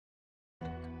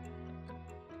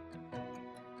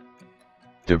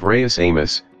de vrais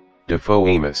Amos, de faux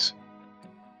Amos.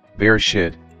 Bear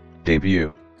shit,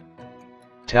 debut.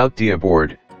 Tout d'abord,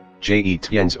 je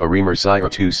tiens à remercier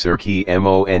tous ceux qui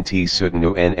m'ont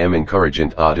soutenu en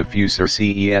m'encourageant à diffuser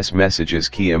ces messages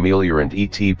qui améliorent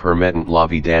et permettent la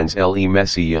vie dans le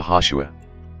Messie Yahashua.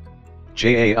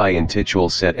 Jai intitule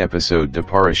cet épisode de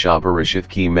Parasha Bereshith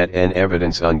qui met en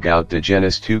évidence un gout de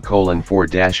Genesis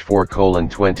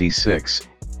 2:4:26,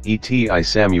 et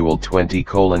Samuel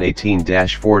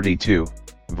 20:18-42,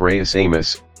 vrais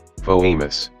Amos, faux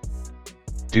Amos.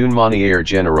 D'une manière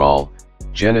générale,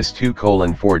 Genesis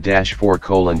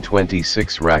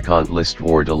 2:4:26 raconte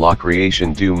l'histoire de la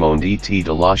création du monde et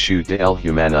de la chute de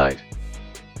l'humanité.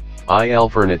 Il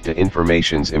fournit de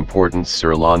informations importantes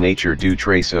sur la nature du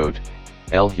trésor,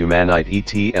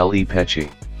 l'humanité et le péché.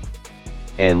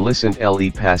 En lisant le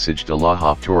passage de la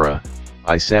Haftorah,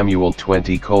 Samuel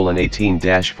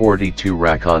 20:18-42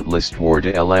 raconte l'histoire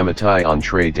de l'amitié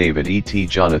entre David et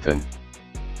Jonathan.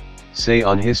 C'est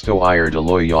une histoire de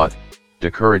loyauté, de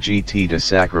courage et de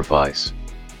sacrifice.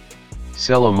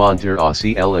 C'est le montre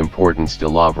aussi l'importance de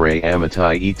la vraie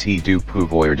amitié et du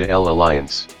pouvoir de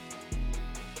l'alliance.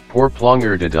 Pour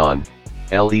plonger dedans,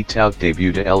 le tout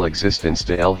début de l'existence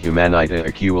de l'humanité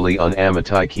accueilli en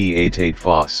amitié qui était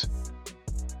fausse.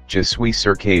 Je suis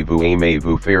sûr que vous aimez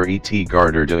vous faire et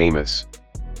garder de Amos.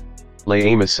 Les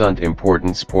Amos sont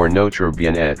importants pour notre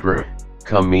bien-être,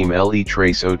 comme même le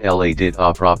trésor le dit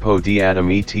à propos d'Adam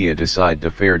et a décide de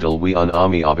faire de lui un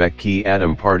ami avec qui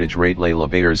Adam partagerait les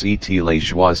labeurs et les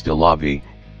joies de la vie,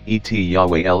 et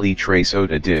Yahweh le trésor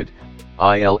a dit,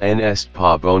 il n'est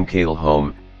pas bon qu'il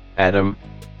home, Adam,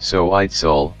 so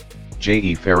sol,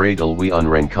 je ferai de lui un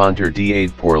rencontre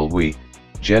d'aide pour lui,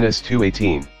 Genesis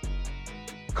 2:18.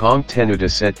 Compte tenu de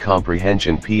cette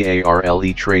compréhension par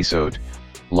le trésor,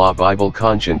 la Bible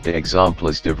contient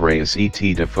d'exemples de vrais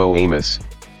et de faux Amos,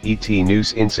 et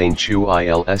nous enseigne qu'il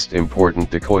est important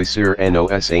de connaître nos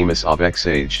Amos avec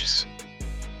sages.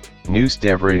 Nous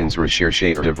devrions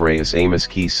rechercher de vrais Amos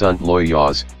qui sont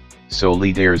loyaux,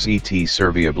 solidaires et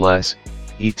serviables,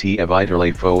 et éviter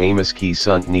les faux Amos qui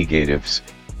sont négatifs,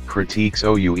 critiques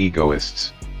ou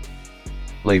égoïstes.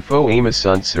 Les faux Amos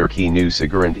sont ceux qui nous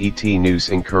égarent et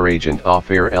nous encouragent à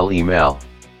faire le mal.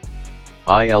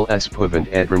 Ils peuvent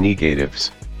être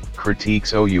négatifs,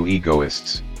 critiques ou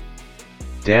égoïstes.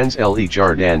 Dans le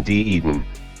jardin d'Eden,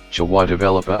 Chawa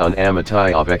développa un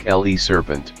amitié avec le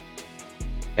serpent.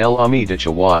 L'ami de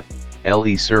Chawa,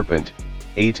 le serpent,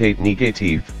 était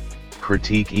négatif,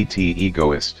 critique et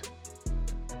égoïste.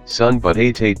 Son but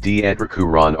était d'être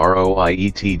courant roi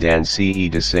et dans ses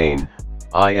desseins,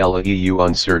 il a eu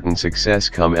un certain succès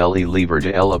comme le livre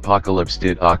de l'Apocalypse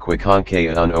dit à quiconque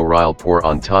un oreille pour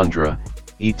entendre,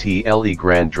 et le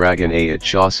grand dragon a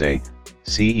chassé,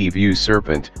 ce vieux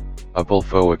serpent, appel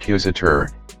faux accusateur,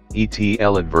 et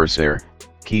l'adversaire,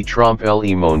 qui trompe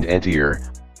le monde entier,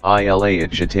 il a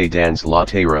jeté dans la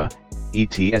terre, et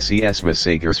ses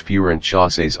messagers furent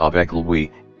chassés avec lui,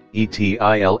 et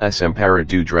ils emparent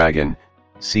du dragon,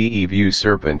 ce vieux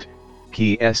serpent,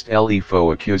 qui est le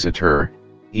faux accusateur,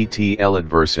 et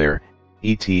l'adversaire,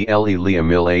 et le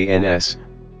milans,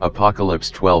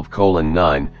 Apocalypse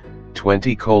 12:9,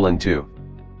 20:2.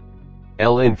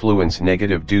 L'influence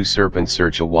négative du serpent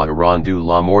sur Chawa rendu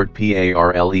la mort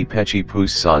par le péché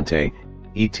puissante, et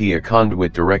a conduit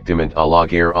directement à la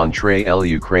guerre entre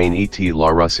l'Ukraine et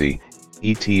la Russie,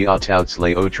 et à toutes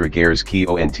les autres guerres qui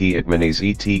ont été menées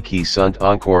et qui sont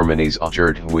encore menées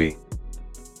aujourd'hui.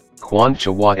 Quand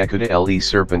Chawa écouta le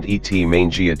serpent et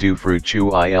mangia du fruit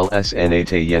ils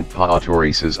n'étaient pas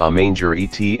autorisés à manger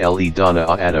et le donna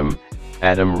à Adam,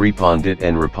 Adam répondit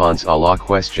en réponse à la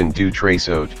question du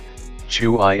trésor,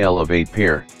 il avait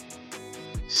peur.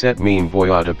 Cette même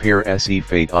voie de peur est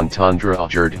fait entendre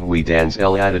aujourd'hui dans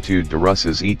l'attitude de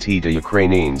Russes et de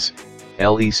Ukrainiens,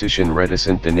 les soutiens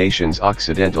réticents de nations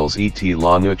occidentales et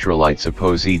la neutralité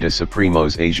supposée de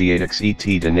supremos asiatiques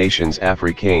et de nations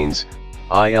africaines,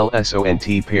 ils sont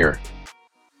peur.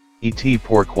 Et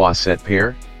pourquoi cette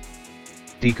peur?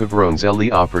 Découvrons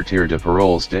les à partir de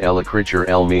paroles de l'écriture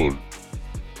elle-même.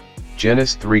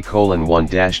 Genesis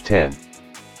 3:1-10.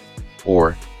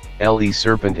 Or, le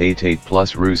serpent était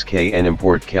plus ruse que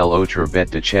n'importe quelle autre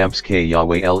bête de champs que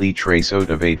Yahweh le trésor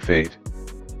avait fait.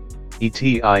 Et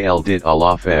il dit à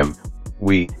la femme,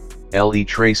 oui, le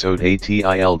trésor et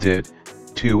il dit,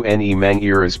 tu ne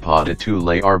mangeras pas de tous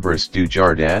les arbres du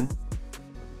jardin?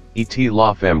 Et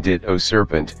la femme dit au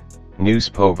serpent, nous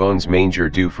pouvons manger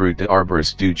du fruit des arbres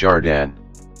du jardin.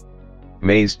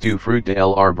 Mais du fruit de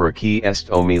l'arbre qui est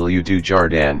au milieu du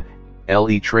jardin,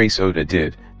 le trésor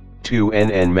dit, tu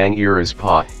n'en mangeras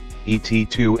pas,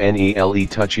 et2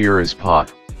 touchiras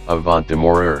pot, avant de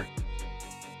mourir.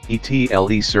 Et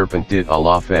serpent dit à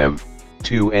la femme,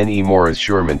 tu ne mourras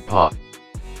sûrement pas.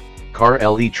 Car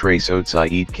le trace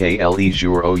outside que le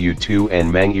jour ou tu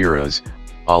en mangiras,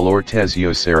 alors tes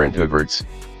yeux seront ouverts,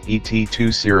 et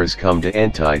tu seras comme de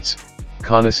entités,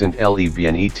 connaissant le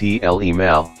bien et le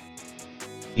mal.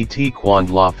 Et quand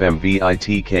la femme vit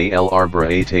que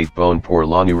l'arbre était bon pour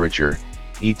la nourriture,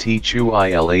 et tu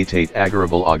il était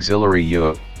agréable auxiliary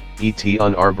yo, et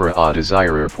un arbre à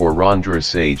désirer pour rendre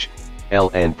sage, elle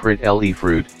en prit le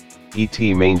fruit,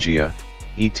 et mangia,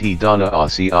 et donna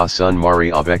aussi à son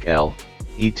mari avec elle,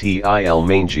 et il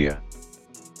mangia.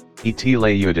 Et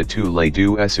les yeux de tous les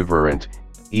deux esseverant,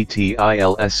 et ils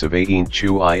surveillant tu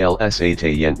ils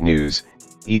étaient news,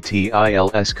 et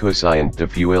ils cousient de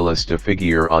fuiles de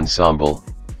figure ensemble,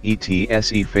 et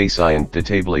se faisant de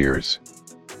tabliers.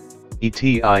 Et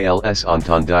ils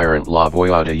entendirent la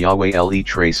voix de Yahweh le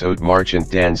trace out marchant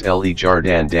dans le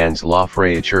jardin dans la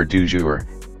fraîcheur du jour,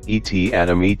 et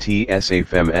Adam et sa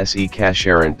femme se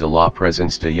cachèrent de la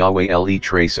présence de Yahweh le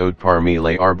trace out parmi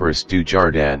les arbres du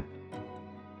jardin.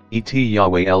 Et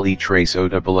Yahweh le trace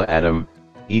out appela Adam,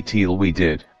 et lui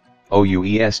dit,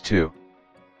 oues-tu?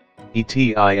 Et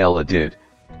il dit,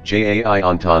 j'ai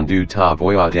entendu ta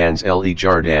voix dans le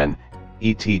jardin,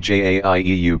 et j'ai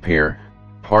eu peur,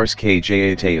 parce que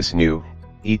j'étais nu,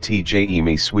 et j'ai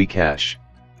me suis caché.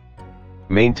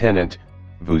 Maintenant,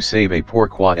 vous savez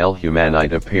pourquoi el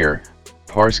humanité a peur,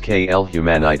 parce que el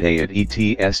humanité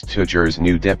est toujours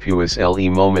nu depuis le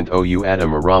moment où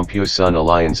Adam rompu son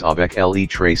alliance avec le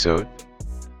trace out.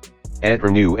 Être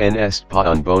nu n'est pas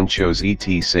une bonne chose et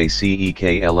c'est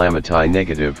que l'amitié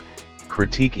négative,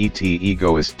 critique et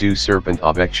égoïste du serpent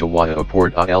avec joie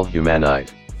apporte à el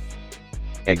humanité.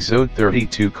 Exode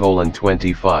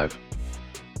 32:25.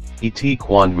 Et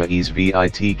quand mais vit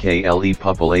que le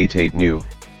peuple était nu,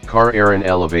 car Aaron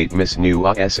elevate mis nu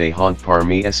à sa honte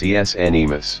parmi ses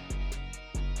ennemis.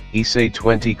 Essay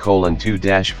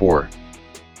 20:2-4.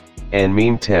 En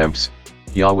même temps,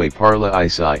 Yahweh parla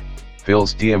Isai,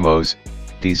 fils diamos,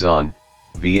 dizon,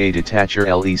 va détacher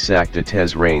le sac de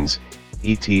tes reins,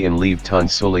 et en leave ton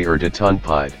soulier de ton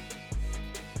pied.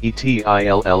 Et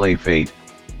illa fate,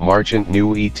 marchant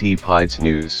nu et pieds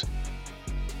news.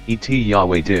 Et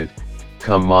Yahweh did,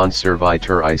 comme mon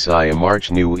serviteur Isaiah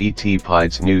march nu et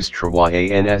pieds news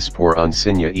travaillans pour un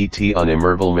signe et un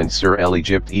émerveillement sur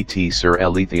l'Égypte et sur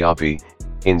l'Éthiopie,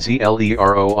 in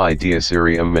zleroi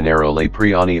diasirium minero les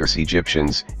prioniers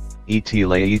Egyptians, et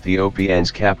les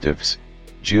Ethiopians captives,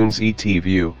 junes et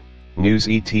view, news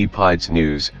et pieds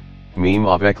news, même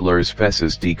avec leurs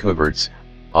fesses découvertes,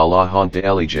 à la honte de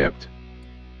l'Égypte.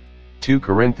 2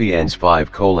 Corinthians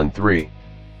 5:3.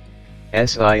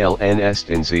 Silns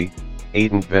inzi,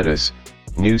 atent vetus,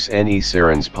 nous ne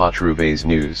serons pas trouvés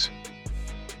news.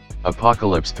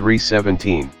 Apocalypse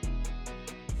 3:17.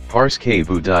 Parce que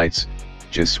vous dites,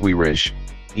 je suis riche,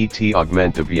 et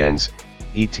augmente de biens,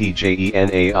 et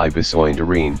genai besoin de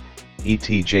rien,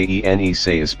 et gene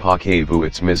sais pas que vous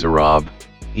êtes misérable,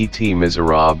 et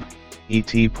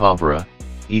pauvre,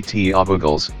 et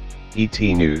aveugles,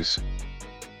 et news.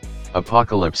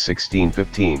 Apocalypse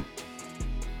 16:15.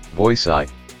 Voici,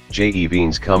 je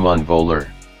viens comme un voleur.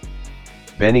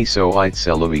 Béni soit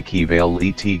celui qui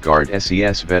veille et garde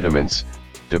ses vêtements,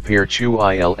 de peur tu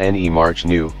il marche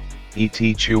nu, et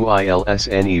tu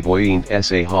il voyant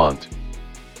sa honte.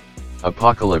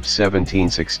 Apocalypse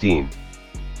 17:16.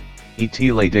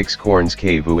 Et les discorns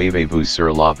que vous avez-vous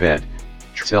sur la bête,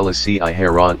 celle-ci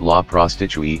iheront la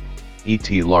prostituée,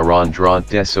 et la rendront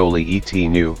désolée et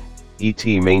nu,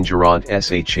 et mangeront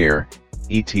sa chair,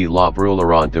 et la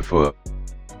brûleront de feu.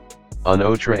 Un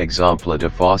autre exemple de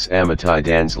fausse amitié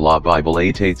dans la Bible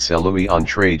était celui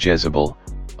entre Jezebel,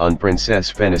 une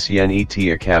princesse phénicienne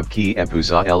et Achab qui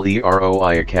épousa le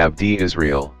roi Achab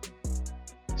d'Israël.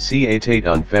 C'était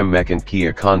une femme méchante qui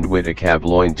a conduit Achab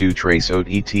loin du trésor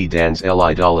et dans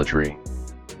l'idolâtrie.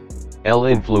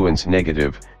 L'influence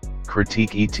négative,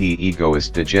 critique et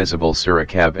égoïste de Jezebel sur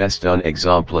Achab est un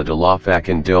exemple de la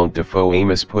façon dont de faux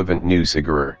amis peuvent nous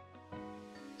séduire.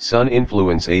 Son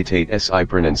influence était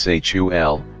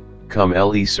hypernaturelle, comme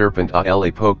le serpent à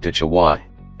l'époque de Chihuahua,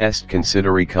 est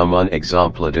considéré comme un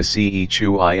exemple de ce il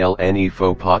ne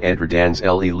faut pas être dans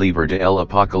le livre de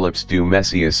l'Apocalypse du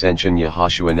Messie Ascension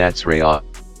Yahushua Natsraya.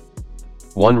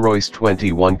 1 Royce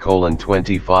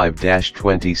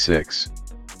 21:25-26.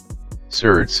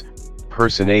 Certes,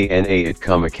 personne et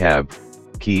comme Achab,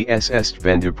 qui est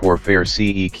vendu pour faire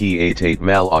ce qui était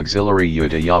mal auxiliary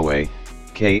de Yahweh,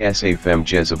 que sa femme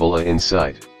Jezebel a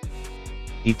incite.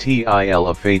 Et il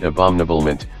a fait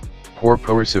abominablement, Pour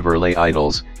persever les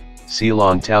idols,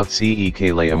 Selon tout ce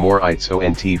que les amorites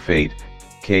ont fait,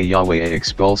 que Yahweh a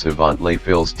expulsivant les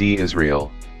fils d'Israël.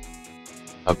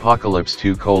 Apocalypse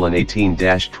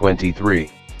 2:18-23.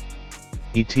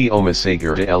 Et au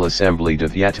massacre de l'assemblée de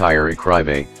Thyatire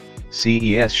écrivez,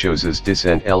 ces choses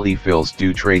descend les fils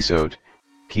du Très-Haut,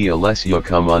 qui a les yeux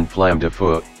comme une flamme de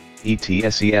feu, et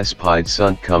ses pieds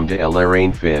sont comme de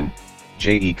l'airain fin,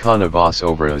 je connais vos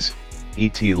œuvres,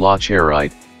 et la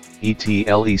charité, et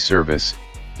le service,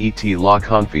 et la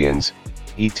confiance,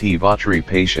 et votre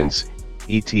patience,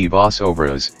 et vos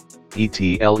œuvres,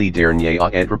 et le dernier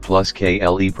à être plus que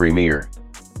le premier.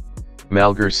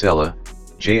 Malgré cela,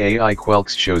 j'ai quelques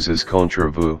choses contre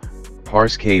vous,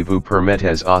 parce que vous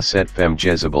permettez à cette femme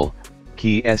Jezebel,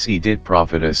 qui est dit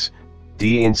prophétesse,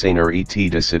 d'enseigner et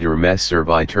de séduire mes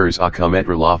serviteurs à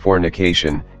commettre la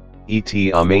fornication,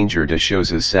 et à manger de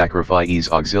choses sacrifiées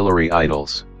auxiliary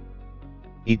idols.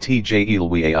 Et je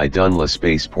lui ai donné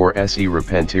l'espace pour se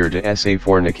repentir de sa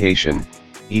fornication,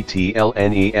 et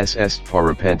lnes est pas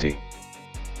repenti.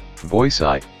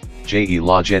 Voici, je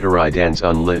la jetterai dans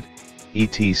un lit,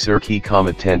 et sur qui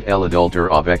commettent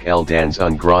l'adultère avec elle dans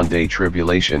une grande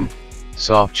tribulation,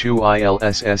 sauf tu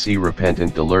ils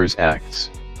repentant de leurs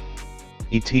actes.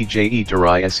 Et je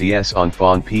dirai ses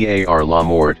enfants par la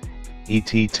mort, et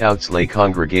toutes les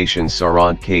congrégations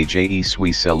sauront que je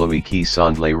suis celui qui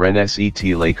sont les reines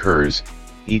et les cœurs,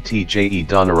 et je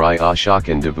donnerai à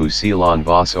chacun de vous selon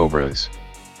vos œuvres.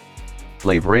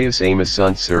 Les vrais amis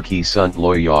sont ceux qui sont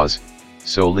loyaux,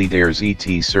 solidaires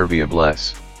et serviables.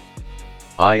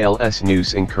 Ils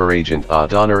nous encouragent à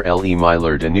donner les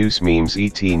meilleurs de nous mêmes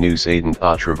et nous aident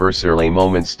à traverser les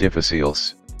moments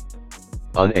difficiles.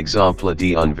 Un exemple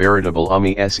d'un véritable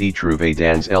ami se trouvé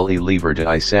dans le livre de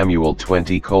Samuel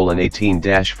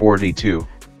 20:18-42,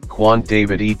 quand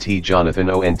David et Jonathan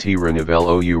ont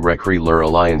renouvelé ou recréé leur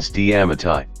alliance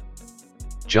d'amitié.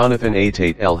 Jonathan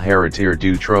était el héritier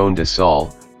du trône de Saul,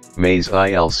 mais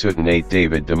il soutenait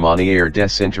David de manière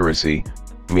désintéressée,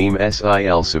 même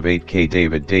s'il savait que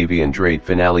David deviendrait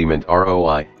finalement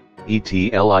roi,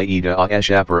 et l'aida à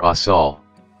échapper à Saul.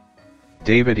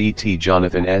 David et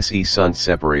Jonathan se sont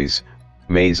séparés,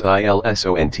 mais ils ont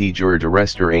juré de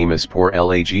rester amis pour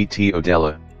l'agt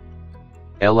au-delà.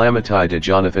 L'amitié de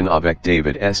Jonathan avec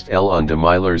David est un de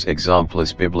meilleurs exemples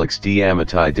bibliques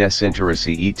d'amitié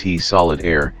désintéressée et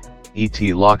solidaire,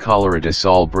 et la colère de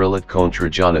Saul brûlait contre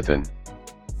Jonathan.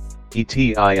 Et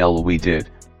il lui dit,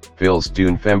 fils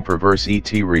d'une femme perverse et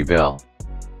rebelle.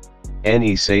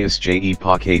 Ne sais-je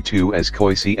pas que tu es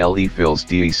coici les fils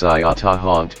d'Isai à ta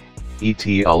honte,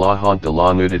 et à la honte de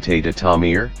la nudité de ta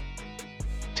mère?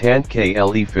 Tant que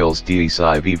les fils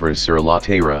d'Isai vivent sur la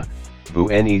terre, vous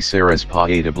ne serez pas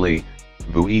établis,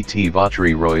 vous et votre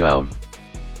royaume.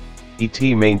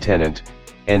 Et maintenant,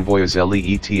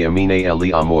 envoyez-les et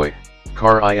amenez-les à moi,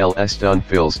 car il est un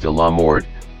fils de la mort.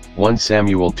 1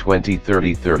 Samuel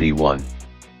 20:30-31.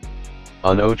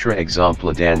 Un autre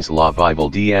exemple dans la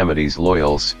Bible d'amitiés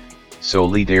loyales,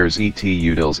 solidaires et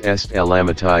utiles est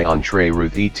l'amitié entre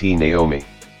Ruth et Naomi.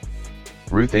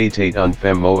 Ruth était une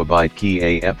femme moabite qui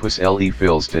a épousé les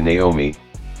fils de Naomi,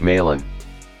 Mahlon.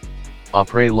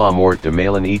 Après la mort de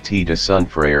Mahlon et de son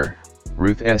frère,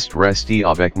 Ruth est restée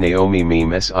avec Naomi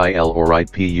même s'il aurait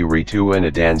pu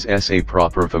retourner dans sa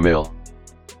propre famille.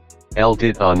 Elle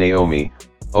dit à Naomi,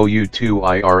 tu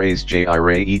iras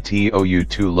j'irai et tu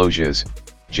loges,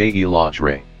 je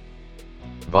logerai.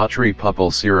 Votre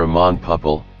peuple sera mon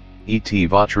peuple, et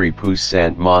votre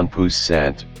puissant mon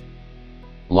puissant.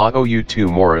 La tu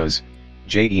moras,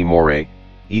 je morai,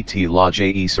 et la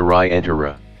je serai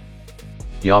entera.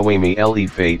 Yahweh me le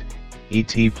fait,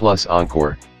 et plus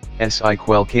encore, si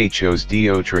quelque chose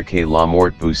d'autre que la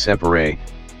mort vous sépare,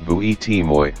 vous et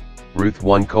moi, Ruth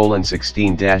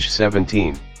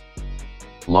 1:16-17.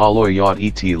 La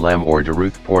loyauté et l'amour de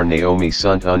Ruth pour Naomi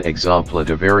sont un exemple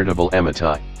de véritable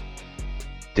amitié.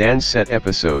 Dans cet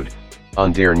épisode, un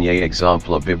dernier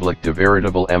exemple biblique de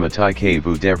véritable amitié que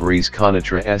vous devriez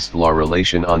connaître est la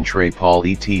relation entre Paul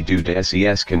et deux de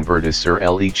ses convertis sur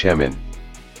le chemin.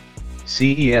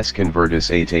 Ces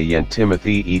convertis étaient en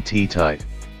Timothy et Tite.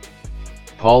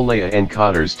 Paul les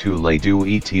encadres tous les deux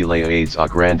et les aides à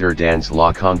grandir dans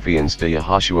la confiance de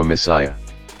Yahushua Messiah.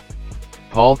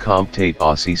 Paul comptait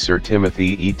aussi sur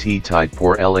Timothy et Tite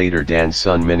pour l'aider dans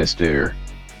son ministère.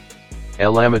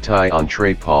 L'amitié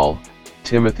entre Paul,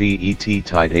 Timothy et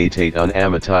Tite était une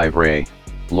amitié vraie,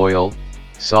 loyale,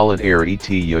 solidaire et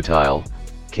utile,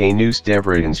 que nous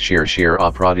devrions chercher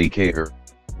à pratiquer.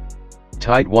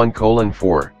 Tite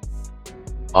 1:4.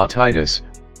 A Titus,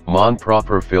 mon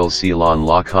propre fils selon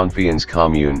la confiance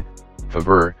commune,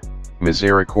 faveur,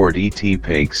 Miséricorde et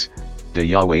paix, de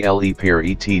Yahweh le Père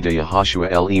et de Yahushua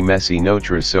le Messie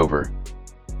notre Sauveur.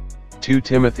 2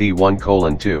 Timothy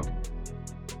 1:2.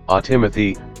 A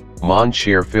Timothy, mon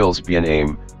cher fils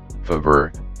bien-aimé, faveur,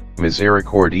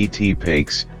 miséricorde et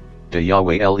paix, de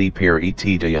Yahweh le Père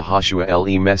et de Yahushua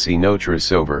le Messie notre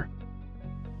Sauveur.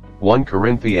 1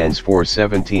 Corinthians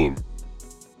 4:17.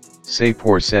 C'est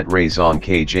pour cette raison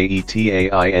que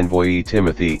j'ai envoyé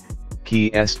Timothy,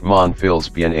 qui est mon fils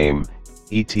bien-aimé,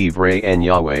 et vrai en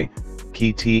Yahweh,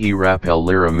 qui te rappelle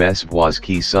les mes voix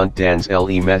qui sont dans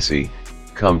le Messie,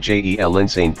 comme j'ai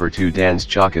l'enseigne partout dans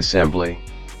chaque assemblée.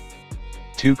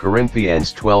 2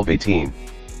 Corinthians 12:18.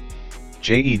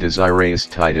 J'ai désiré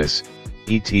Titus,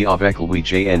 et avec lui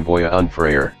j'ai envoyé un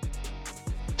frère.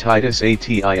 Titus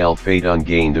a-t-il fait un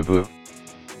gain de vous?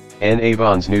 En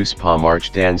avons nous pas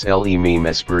marche dans le même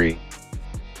esprit?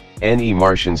 En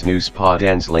marchons nous pas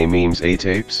dans les mêmes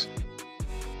étapes?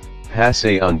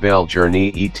 Passez un bel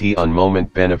journée et un moment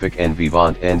bénéfique en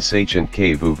vivant en sachant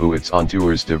que vous êtes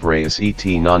entourés de vrais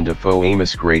et non de faux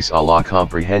amis grâce à la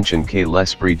compréhension que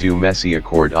l'esprit du Messie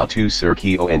accorde à tous ceux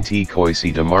qui ont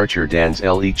choisi de marcher dans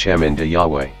le chemin de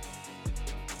Yahweh.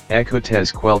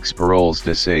 Écoutez quelques paroles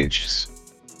de sages.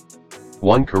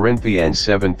 1 Corinthians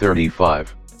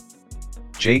 7:35.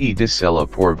 J'ai dit cela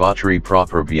pour votre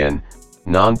propre bien,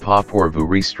 non pas pour vous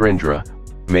restreindre,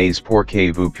 mais pour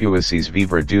que vous puissiez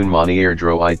vivre d'une manière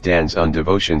droite dans une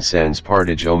dévotion sans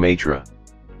partage au maître.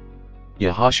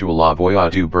 Yahushua la voix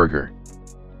du burger.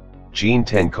 Jean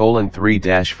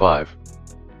 10:3-5.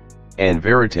 En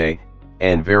vérité,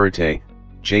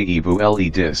 j'ai vous le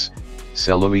dis,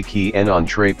 celui qui en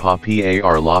entre pas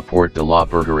par la porte de la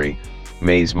burgerie,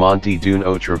 mais monte d'une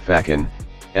autre façon,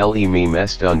 le même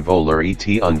est un voleur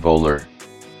et un voleur.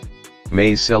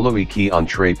 Mais celui qui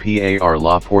entre par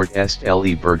la porte est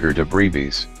le burger de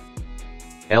brebis.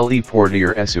 Le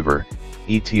portier est ouvert,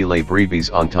 et les brebis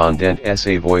entendent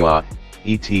sa voix,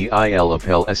 et il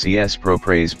appelle ses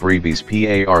propres brebis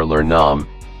par leur nom,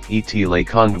 et les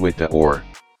conduit dehors.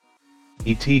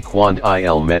 Et quand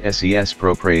il met ses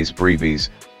propres brebis,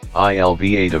 il va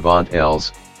devant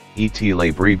elles, et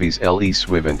les brebis les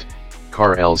suivent,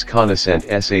 car elles connaissent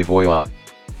sa voix.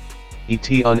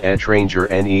 Et un étranger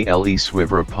ne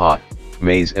suivra pas,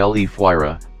 mais le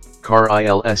fuira, car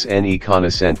ils ne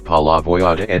connaissent pas la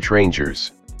voix de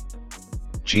étrangers.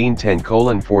 Jean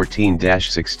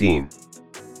 10:14-16.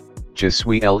 Je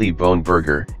suis le bon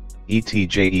burger, et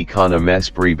j'ai connu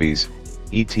mes brebis,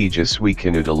 et je suis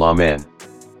connu de la main.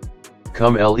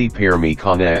 Comme le Père me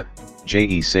connaît,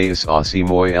 j'ai sais aussi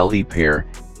moi le Père,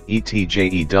 et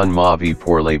j'ai donné ma vie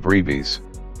pour les brebis.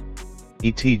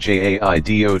 Et j'ai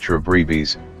d'autres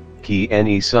brebis, qui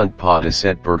ne sont pas de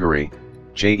cette burgerie,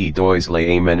 j'ai dois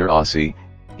les amener aussi,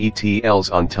 et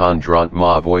elles entendront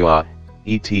ma voix,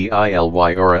 et il y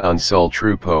aura un seul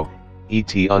troupeau,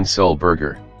 et un seul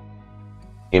burger.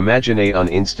 Imaginez un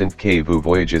instant que vous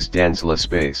voyagez dans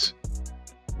l'espace.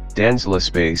 Dans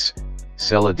l'espace,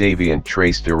 c'est la déviante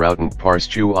trace de route parce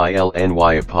qu'il n'y a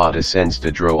pas de sens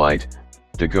de droite,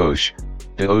 de gauche,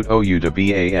 de haut ou de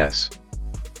bas.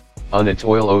 Un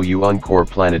étoile ou un corps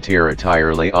planétaire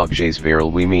attire les objets vers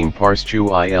lui-même parce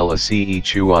qu'il a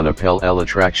ce qu'on appelle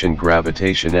l'attraction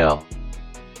gravitationnelle.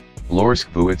 Lorsque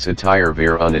vous êtes attiré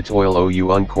vers un étoile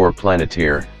ou un corps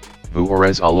planétaire, vous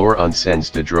aurez alors un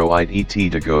sens de droite et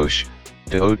de gauche,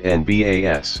 de haut en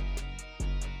bas.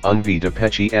 Un vie de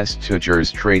péché est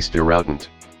toujours trace de route.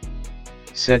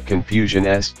 Cette confusion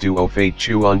est due au fait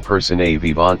qu'une personne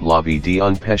vivant la vie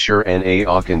d'un pécheur n'a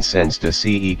aucun sens de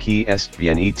ce qui est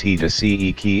bien et de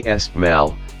ce qui est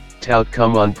mal, tout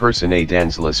comme une personne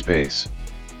dans l'espace.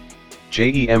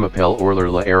 Jem appelle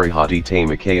orler la arihati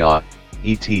makea,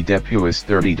 et depuis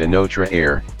 30 de notre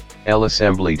ère,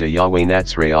 l'assemblée de Yahweh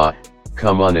Natsrea,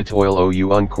 comme un étoile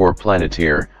ou un corps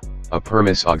planétaire, a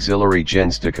permis auxiliary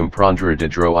gens de comprendre de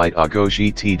droite à gauche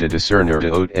et de discerner de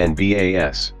haut en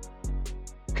bas.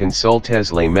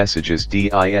 Consultez les messages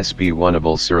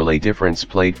disponibles sur les différentes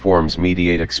plateformes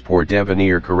médiatiques pour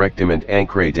devenir correctement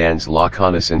ancré dans la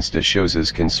connaissance de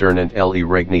choses concernant le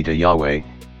règne de Yahweh,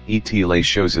 et les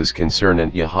choses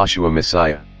concernant Yahushua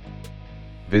Messiah.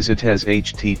 Visitez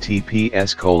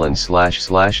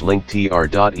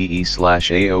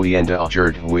https://linktr.ee/aoenda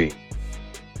aujourd'hui.